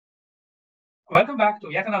Welcome back to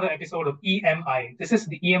yet another episode of E.M.I. This is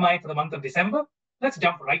the E.M.I for the month of December. Let's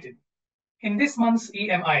jump right in. In this month's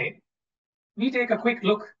E.M.I, we take a quick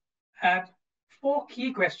look at four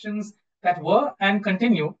key questions that were and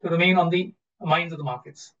continue to remain on the minds of the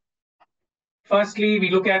markets. Firstly,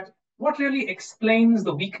 we look at what really explains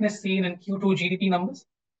the weakness seen in Q2 GDP numbers.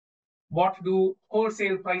 What do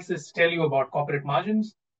wholesale prices tell you about corporate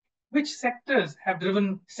margins? Which sectors have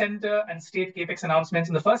driven center and state Capex announcements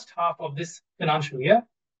in the first half of this financial year?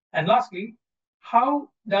 And lastly, how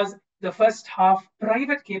does the first half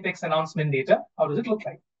private Capex announcement data, how does it look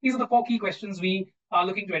like? These are the four key questions we are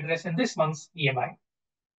looking to address in this month's E.M.I.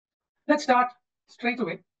 Let's start straight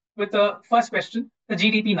away with the first question, the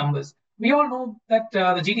GDP numbers. We all know that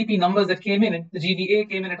the GDP numbers that came in, the GVA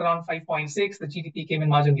came in at around 5.6, the GDP came in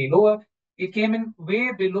marginally lower. It came in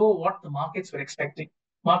way below what the markets were expecting.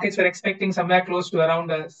 Markets were expecting somewhere close to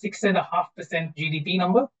around a 6.5% GDP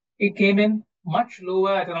number. It came in much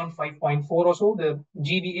lower at around 5.4 or so. The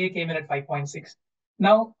GVA came in at 5.6.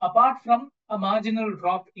 Now, apart from a marginal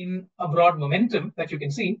drop in abroad momentum that you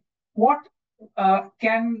can see, what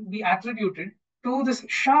can be attributed to this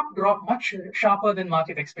sharp drop, much sharper than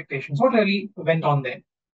market expectations? What really went on there?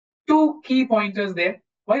 Two key pointers there.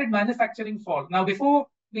 Why did manufacturing fall? Now, before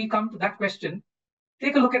we come to that question,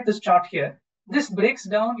 take a look at this chart here. This breaks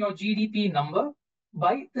down your GDP number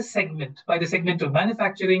by the segment of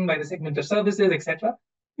manufacturing, by the segment of services, etc.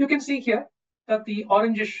 You can see here that the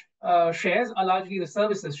orangish shares are largely the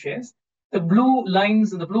services shares. The blue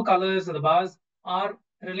lines, the blue colors of the bars are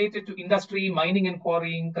related to industry, mining and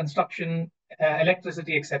quarrying, construction,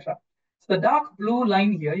 electricity, etc. So the dark blue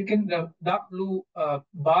line here, dark blue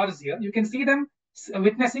bars here, you can see them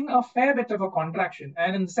witnessing a fair bit of a contraction.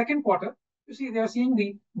 And in the second quarter, you see they are seeing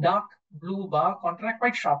the dark blue bar contract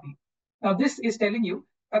quite sharply. Now, this is telling you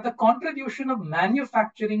that the contribution of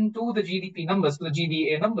manufacturing to the GDP numbers, to the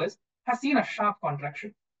GVA numbers, has seen a sharp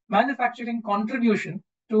contraction. Manufacturing contribution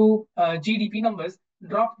to GDP numbers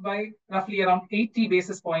dropped by roughly around 80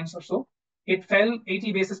 basis points or so. It fell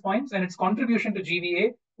 80 basis points and its contribution to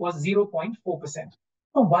GVA was 0.4%.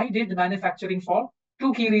 Now, why did manufacturing fall?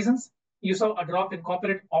 Two key reasons. You saw a drop in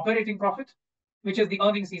corporate operating profit, which is the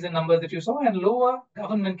earnings season numbers that you saw, and lower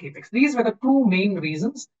government Capex. These were the two main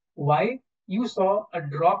reasons why you saw a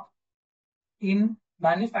drop in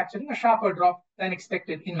manufacturing, a sharper drop than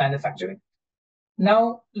expected in manufacturing.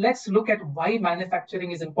 Now, let's look at why manufacturing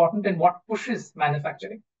is important and what pushes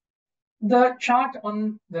manufacturing. The chart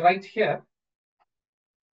on the right here,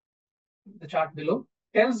 the chart below,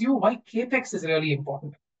 tells you why Capex is really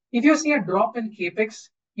important. If you see a drop in Capex,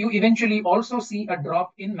 you eventually also see a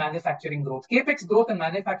drop in manufacturing growth. Capex growth and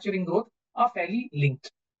manufacturing growth are fairly linked.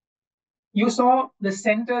 You saw the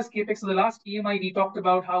center's Capex. So the last E.M.I, we talked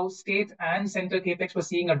about how state and center Capex were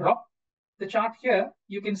seeing a drop. The chart here,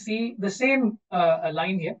 you can see the same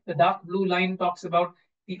line here. The dark blue line talks about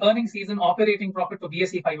the earnings season operating profit for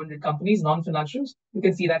BSE 500 companies, non-financials. You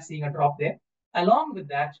can see that seeing a drop there. Along with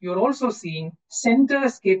that, you're also seeing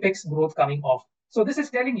center's Capex growth coming off. So this is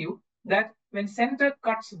telling you that when center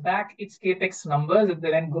cuts back its Capex numbers,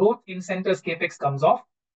 when growth in center's Capex comes off,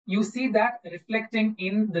 you see that reflecting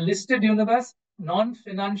in the listed universe,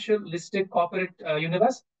 non-financial listed corporate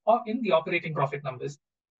universe, or in the operating profit numbers.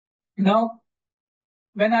 Now,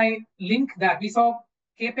 when I link that, we saw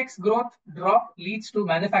Capex growth drop leads to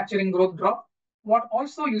manufacturing growth drop. What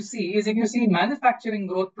also you see is if you see manufacturing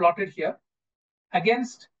growth plotted here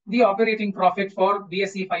against the operating profit for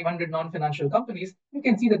BSE 500 non-financial companies, you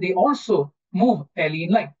can see that they also move fairly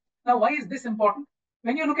in line. Now, why is this important?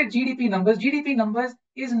 When you look at GDP numbers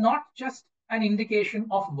is not just an indication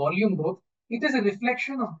of volume growth. It is a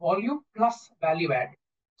reflection of volume plus value add.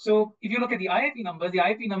 So if you look at the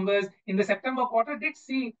IIP numbers in the September quarter did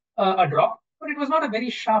see a drop, but it was not a very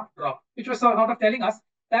sharp drop, which was sort of telling us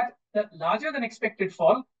that the larger than expected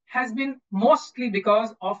fall has been mostly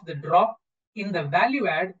because of the drop in the value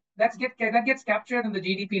add that gets captured in the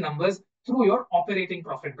GDP numbers through your operating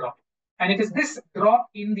profit drop. And it is this drop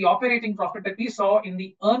in the operating profit that we saw in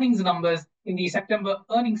the earnings numbers in the September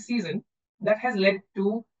earnings season that has led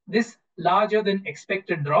to this larger than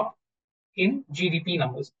expected drop in GDP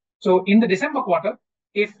numbers. So in the December quarter,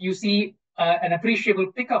 if you see an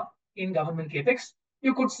appreciable pickup in government Capex,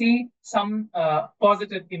 you could see some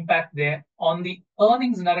positive impact there on the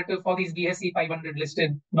earnings narrative for these BSE 500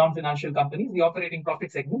 listed non-financial companies, the operating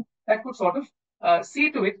profit segment, that could sort of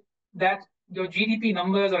see to it that your GDP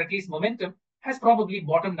numbers, or at least momentum, has probably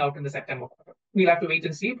bottomed out in the September quarter. We'll have to wait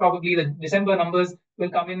and see. Probably the December numbers will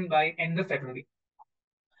come in by end of February.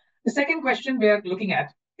 The second question we are looking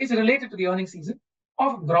at is related to the earnings season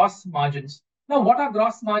of gross margins. Now, what are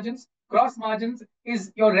gross margins? Gross margins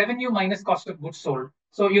is your revenue minus cost of goods sold.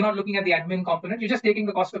 So you're not looking at the admin component. You're just taking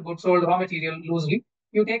the cost of goods sold, raw material loosely.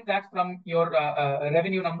 You take that from your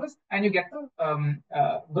revenue numbers, and you get the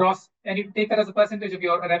gross, and you take that as a percentage of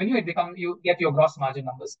your revenue. You get your gross margin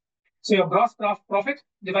numbers. So your gross profit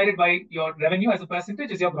divided by your revenue as a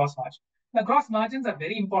percentage is your gross margin. Now, gross margins are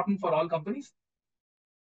very important for all companies.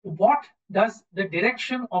 What does the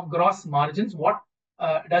direction of gross margins, what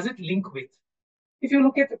does it link with? If you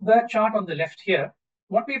look at the chart on the left here,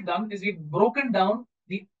 what we've done is we've broken down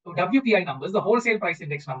the WPI numbers, the wholesale price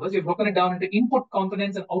index numbers. We've broken it down into input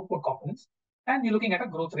components and output components, and you're looking at a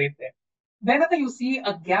growth rate there. Whenever you see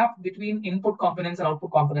a gap between input components and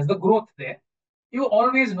output components, the growth there, you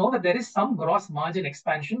always know that there is some gross margin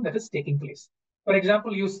expansion that is taking place. For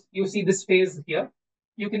example, you see this phase here.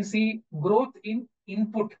 You can see growth in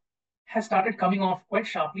input has started coming off quite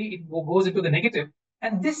sharply. It goes into the negative.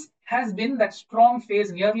 And this has been that strong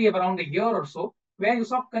phase nearly around a year or so, where you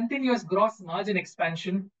saw continuous gross margin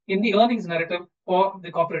expansion in the earnings narrative for the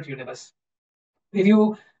corporate universe. If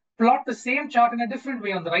you plot the same chart in a different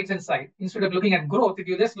way on the right-hand side, instead of looking at growth, if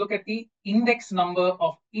you just look at the index number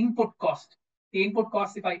of input cost, the input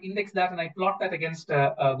cost, if I index that and I plot that against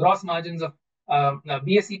gross margins of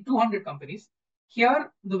BSE 200 companies,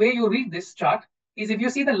 here, the way you read this chart is if you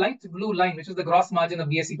see the light blue line, which is the gross margin of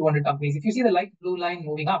BSE 200 companies, if you see the light blue line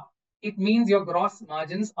moving up, it means your gross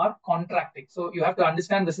margins are contracting. So you have to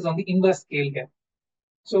understand this is on the inverse scale here.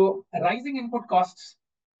 So rising input costs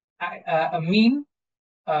mean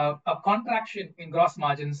a contraction in gross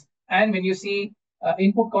margins. And when you see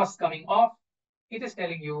input costs coming off, it is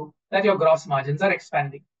telling you that your gross margins are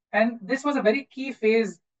expanding. And this was a very key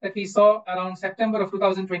phase that we saw around September of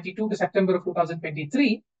 2022 to September of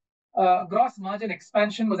 2023. Gross margin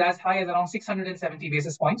expansion was as high as around 670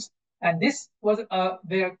 basis points. And this was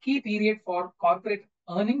the key period for corporate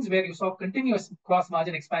earnings, where you saw continuous gross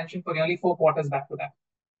margin expansion for nearly 4 quarters back to back.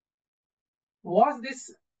 Was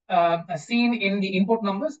this seen in the input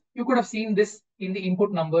numbers? You could have seen this in the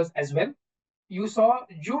input numbers as well. You saw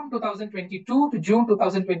June 2022 to June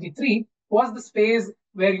 2023 was the phase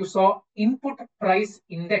where you saw input price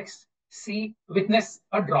index witness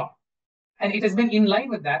a drop. And it has been in line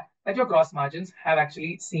with that your gross margins have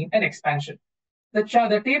actually seen an expansion.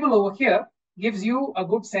 The table over here gives you a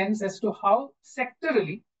good sense as to how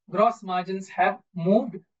sectorally gross margins have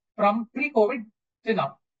moved from pre-COVID to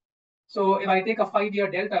now. So if I take a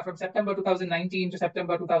 5-year delta from September 2019 to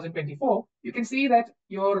September 2024, you can see that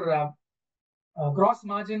your gross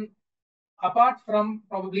margin, apart from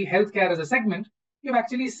probably healthcare as a segment, you've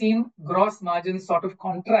actually seen gross margins sort of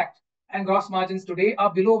contract, and gross margins today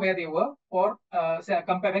are below where they were for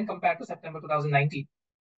when compared to September 2019.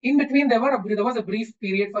 In between, there was a brief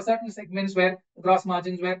period for certain segments where gross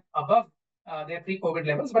margins were above their pre-COVID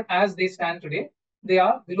levels, but as they stand today, they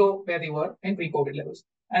are below where they were in pre-COVID levels.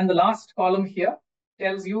 And the last column here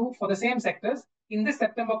tells you for the same sectors in this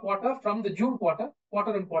September quarter from the June quarter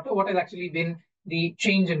on quarter, what has actually been the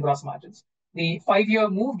change in gross margins. The 5-year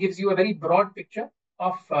move gives you a very broad picture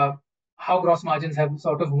of how gross margins have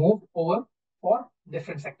sort of moved over for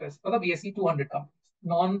different sectors for the BSE 200 companies,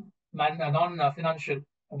 non-financial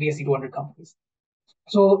BSE 200 companies.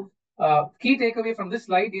 So key takeaway from this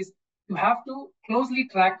slide is you have to closely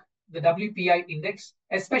track the WPI index,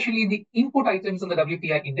 especially the input items on the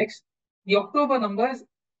WPI index. The October numbers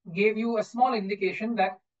gave you a small indication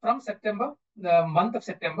that from September, the month of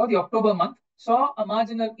September, the October month saw a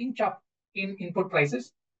marginal inch up in input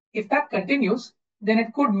prices. If that continues, then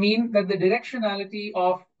it could mean that the directionality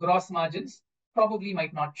of gross margins probably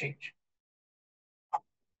might not change.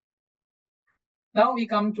 Now we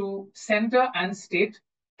come to center and state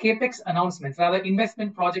Capex announcements, rather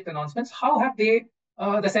investment project announcements. How have they,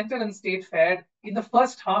 the center and state, fared in the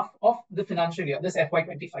first half of the financial year, this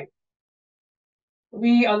FY25?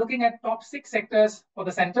 We are looking at top 6 sectors for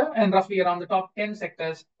the center and roughly around the top 10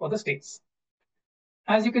 sectors for the states.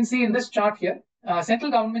 As you can see in this chart here,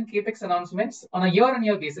 central government Capex announcements on a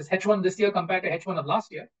year-on-year basis, H1 this year compared to H1 of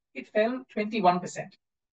last year, it fell 21%.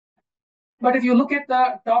 But if you look at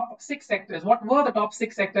the top 6 sectors, what were the top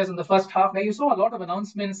 6 sectors in the first half, where you saw a lot of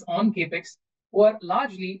announcements on Capex, were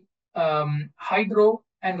largely hydro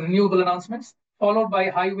and renewable announcements, followed by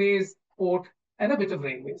highways, port, and a bit of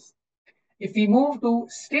railways. If we move to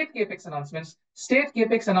state Capex announcements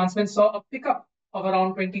saw a pickup of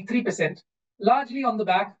around 23%, largely on the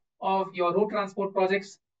back of your road transport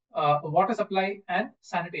projects, water supply, and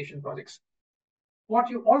sanitation projects. What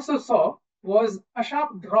you also saw was a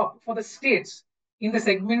sharp drop for the states in the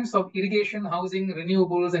segments of irrigation, housing,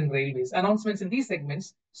 renewables, and railways. Announcements in these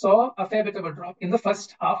segments saw a fair bit of a drop in the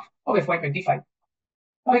first half of FY25.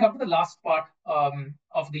 Now we come to the last part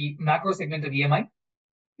of the macro segment of E.M.I.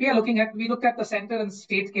 We looked at the center and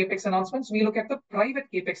state Capex announcements. We look at the private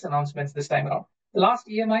Capex announcements this time around. The last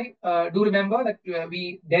E.M.I, do remember that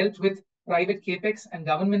we dealt with private Capex and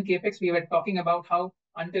government Capex. We were talking about how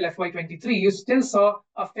until FY23, you still saw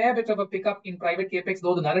a fair bit of a pickup in private Capex,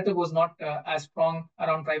 though the narrative was not as strong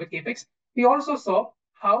around private Capex. We also saw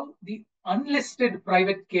how the unlisted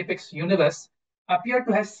private Capex universe appeared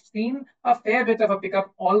to have seen a fair bit of a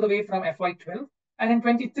pickup all the way from FY12. And in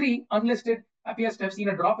 23, unlisted appears to have seen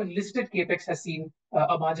a drop, and listed Capex has seen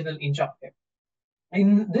a marginal inch up there.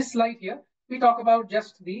 In this slide here, we talk about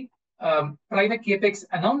just the private Capex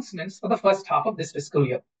announcements for the first half of this fiscal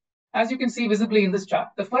year. As you can see visibly in this chart,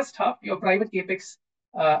 the first half, your private Capex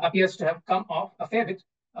appears to have come off a fair bit,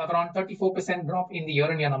 around 34% drop in the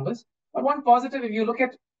year-on-year numbers. But one positive, if you look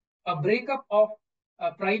at a breakup of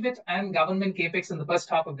private and government Capex in the first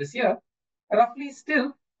half of this year, roughly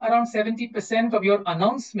still around 70% of your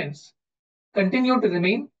announcements continue to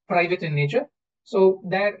remain private in nature. So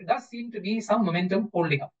there does seem to be some momentum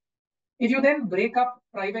holding up. If you then break up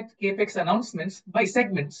private Capex announcements by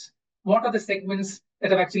segments, what are the segments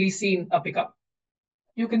that have actually seen a pickup?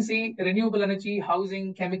 You can see renewable energy,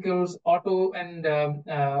 housing, chemicals, auto, and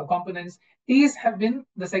components. These have been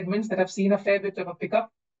the segments that have seen a fair bit of a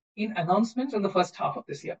pickup in announcements in the first half of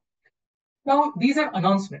this year. Now, these are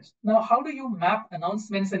announcements. Now, how do you map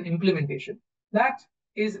announcements and implementation? That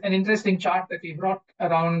is an interesting chart that we brought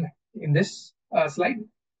around in this slide.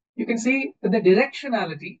 You can see that the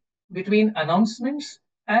directionality between announcements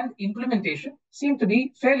and implementation seem to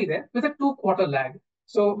be fairly there with a 2-quarter lag.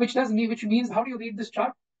 So which means, how do you read this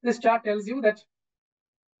chart? This chart tells you that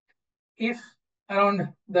if around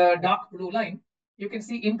the dark blue line, you can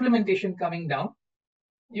see implementation coming down.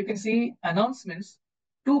 You can see announcements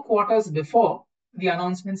 2 quarters before the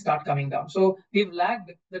announcements start coming down. So we've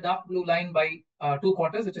lagged the dark blue line by 2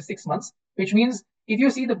 quarters, which is 6 months, which means if you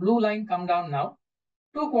see the blue line come down now,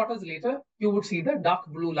 2 quarters later, you would see the dark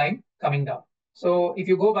blue line coming down. So if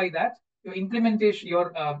you go by that, your implementation,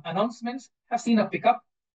 your announcements have seen a pickup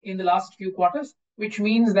in the last few quarters, which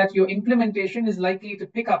means that your implementation is likely to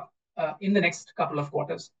pick up in the next couple of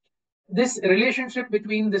quarters. This relationship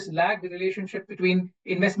between this lagged relationship between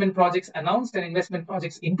investment projects announced and investment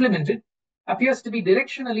projects implemented appears to be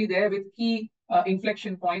directionally there, with key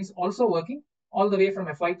inflection points also working all the way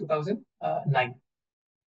from FY 2009.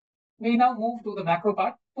 We now move to the macro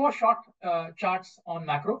part. 4 short charts on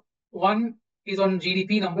macro. One is on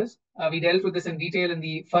GDP numbers. We dealt with this in detail in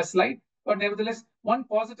the first slide, but nevertheless, one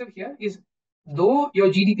positive here is, though your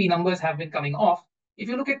GDP numbers have been coming off, if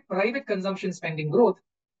you look at private consumption spending growth,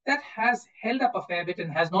 that has held up a fair bit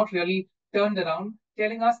and has not really turned around,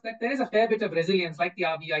 telling us that there is a fair bit of resilience, like the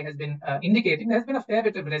RBI has been indicating. There's been a fair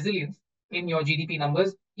bit of resilience in your GDP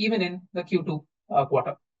numbers, even in the Q2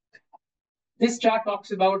 quarter. This chart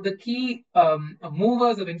talks about the key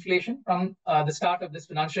movers of inflation from the start of this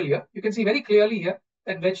financial year. You can see very clearly here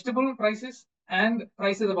that vegetable prices and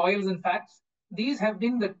prices of oils and fats, these have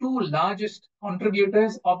been the 2 largest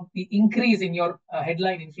contributors of the increase in your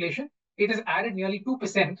headline inflation. It has added nearly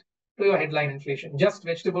 2% to your headline inflation, just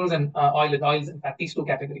vegetables and oils and fat, these 2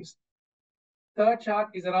 categories. Third chart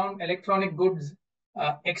is around electronic goods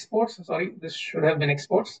exports. Sorry, this should have been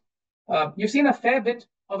exports. You've seen a fair bit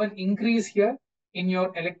of an increase here in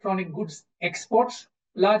your electronic goods exports,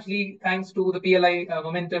 largely thanks to the PLI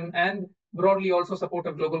momentum and broadly also support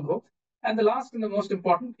of global growth. And the last and the most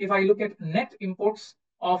important, if I look at net imports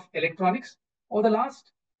of electronics over the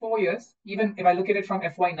last 4 years, even if I look at it from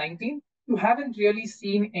FY19, you haven't really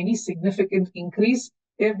seen any significant increase.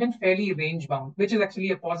 They've been fairly range bound, which is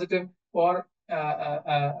actually a positive for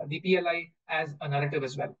the PLI as a narrative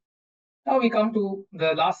as well. Now we come to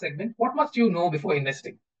the last segment. What must you know before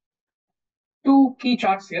investing? 2 key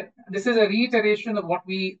charts here. This is a reiteration of what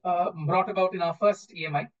we brought about in our first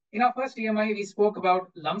E.M.I. In our first E.M.I, we spoke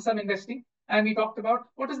about lump sum investing, and we talked about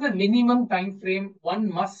what is the minimum time frame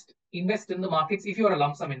one must invest in the markets if you are a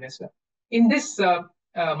lump sum investor. In this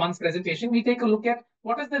month's presentation, we take a look at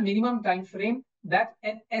what is the minimum time frame that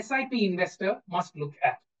an SIP investor must look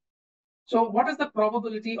at. So what is the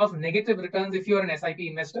probability of negative returns if you're an SIP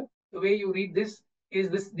investor? The way you read this is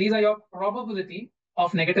this: these are your probability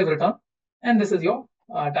of negative return, and this is your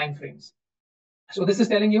time frames. So this is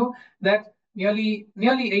telling you that nearly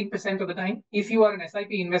 8% of the time, if you are an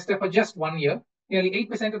SIP investor for just 1 year, nearly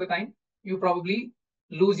 8% of the time, you probably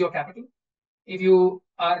lose your capital. If you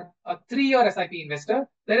are a 3-year SIP investor,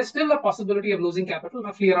 there is still a possibility of losing capital,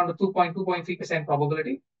 roughly around a 2.3%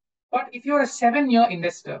 probability. But if you're a 7-year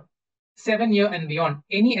investor, 7 year and beyond,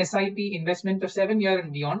 any SIP investment of 7 year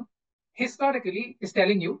and beyond, historically is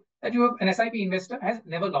telling you that an SIP investor has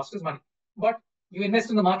never lost his money. But you invest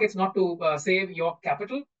in the markets not to save your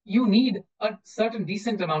capital. You need a certain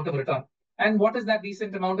decent amount of return. And what is that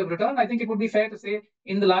decent amount of return? I think it would be fair to say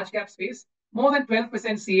in the large cap space, more than 12%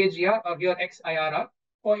 CAGR or your XIRR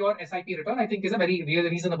for your SIP return, I think is a very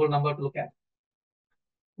reasonable number to look at.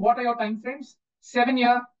 What are your time frames?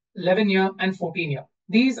 7-year, 11-year, and 14-year.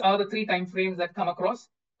 These are the 3 time frames that come across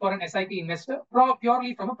for an SIP investor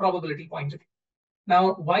purely from a probability point of view.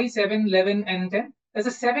 Now, why 7, 11, and 10? There's a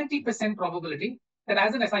 70% probability that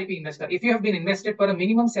as an SIP investor, if you have been invested for a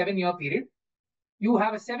minimum 7-year period, you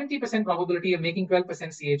have a 70% probability of making 12%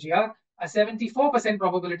 CAGR, a 74%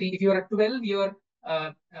 probability if you're a 12-year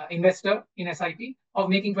investor in SIP of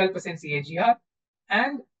making 12% CAGR,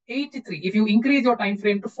 and 83. If you increase your time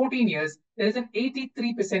frame to 14 years, there is an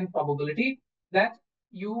 83% probability that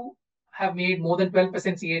you have made more than 12%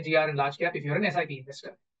 CAGR in large cap if you're an SIP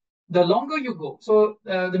investor. The longer you go, so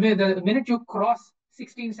the minute you cross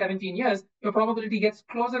 16, 17 years, your probability gets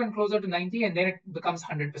closer and closer to 90, and then it becomes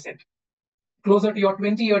 100%. Closer to your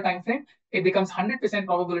 20-year time frame, it becomes 100%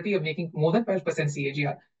 probability of making more than 12%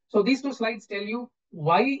 CAGR. So these 2 slides tell you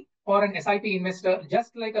why for an SIP investor,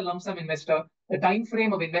 just like a lump sum investor, the time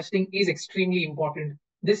frame of investing is extremely important.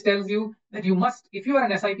 This tells you that you must, if you are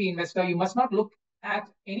an SIP investor, you must not look at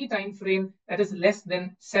any time frame that is less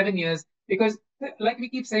than 7 years, because like we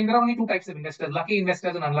keep saying, there are only 2 types of investors, lucky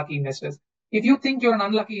investors and unlucky investors. If you think you're an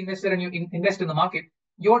unlucky investor and you invest in the market,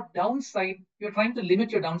 your downside, you're trying to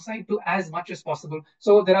limit your downside to as much as possible.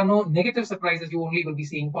 So there are no negative surprises, you only will be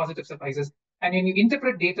seeing positive surprises. And when you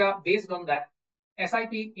interpret data based on that,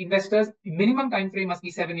 SIP investors, minimum time frame must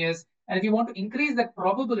be 7 years. And if you want to increase that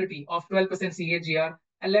probability of 12% CAGR,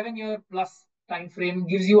 11-year plus time frame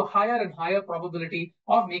gives you a higher and higher probability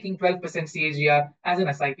of making 12% CAGR as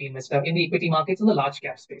an SIP investor in the equity markets in the large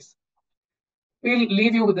cap space. We'll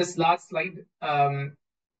leave you with this last slide.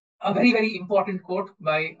 A very, very important quote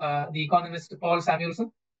by the economist Paul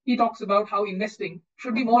Samuelson. He talks about how investing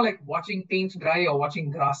should be more like watching paint dry or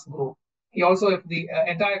watching grass grow. He also, the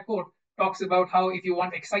entire quote talks about how if you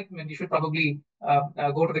want excitement, you should probably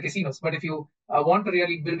go to the casinos. But if you want to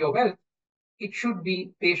really build your wealth, it should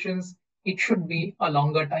be patience. It should be a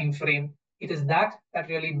longer time frame. It is that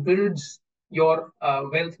really builds your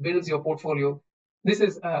wealth, builds your portfolio. This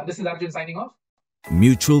is Arjun signing off.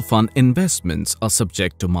 Mutual fund investments are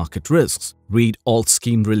subject to market risks. Read all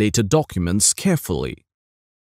scheme-related documents carefully.